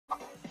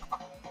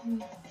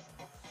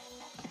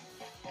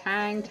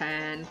Kang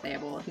Tan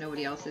playable if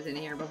nobody else is in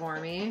here before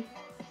me.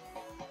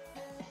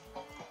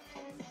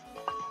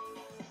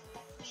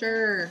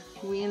 Sure,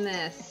 we in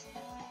this.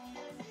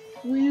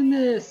 We in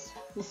this.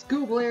 Let's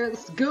go, Blair.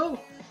 Let's go.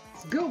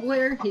 Let's go,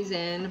 Blair. He's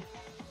in.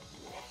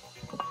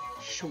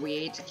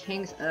 Sweet.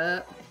 King's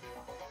up.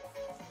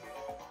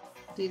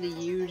 Do the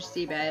huge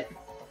C-bet.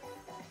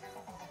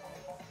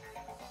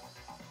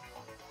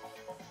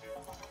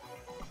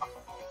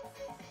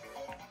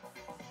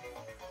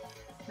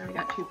 Now we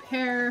got 2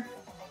 pair.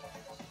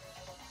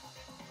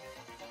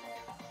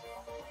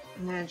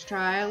 I'm gonna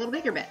try a little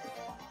bigger bet.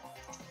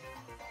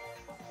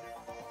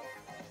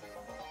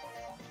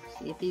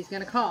 See if he's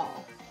gonna call.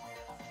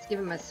 Let's give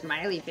him a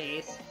smiley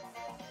face.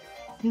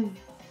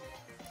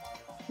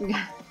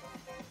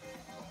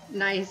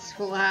 Nice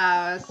full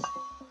house.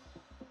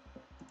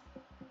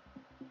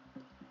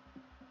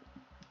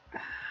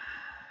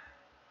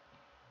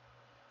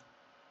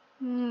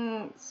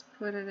 Let's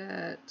put it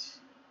at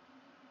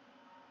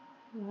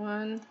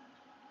 1.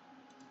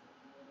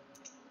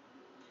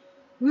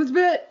 Let's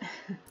bet.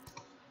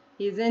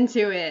 He's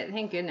into it.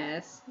 Thank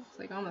goodness. It's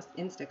like almost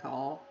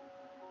insta-call.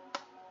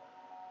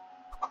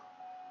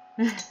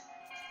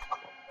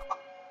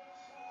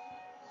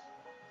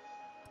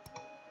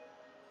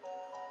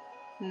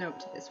 Nope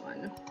to this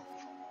one.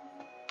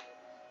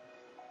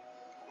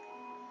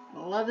 I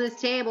love this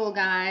table,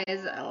 guys.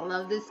 I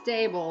love this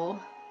table.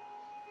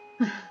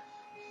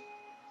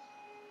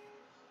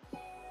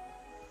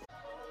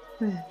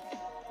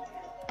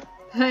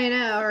 I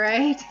know,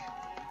 right?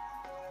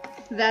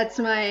 That's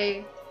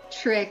my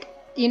trick.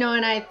 You know,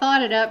 and I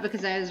thought it up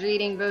because I was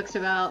reading books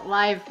about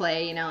live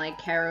play, you know, like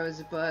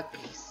Caro's book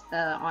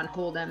on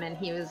Hold'em, and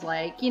he was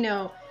like, you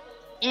know,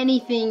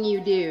 anything you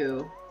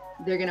do,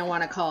 they're going to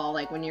want to call,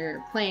 like when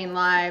you're playing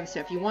live. So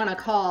if you want to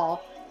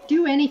call,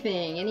 do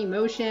anything. Any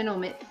motion will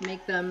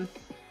make them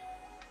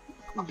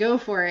go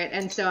for it.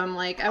 And so I'm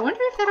like, I wonder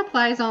if that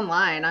applies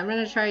online. I'm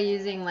going to try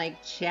using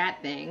like chat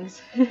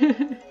things.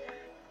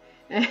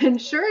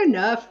 And sure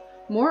enough,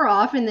 more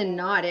often than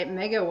not, it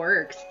mega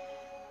works.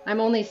 I'm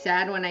only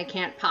sad when I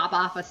can't pop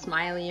off a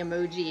smiley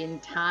emoji in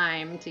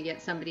time to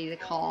get somebody to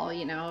call,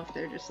 you know, if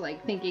they're just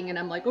like thinking and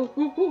I'm like, oh,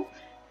 oh, oh.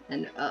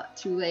 And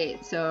too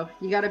late. So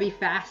you gotta be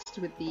fast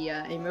with the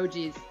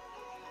emojis.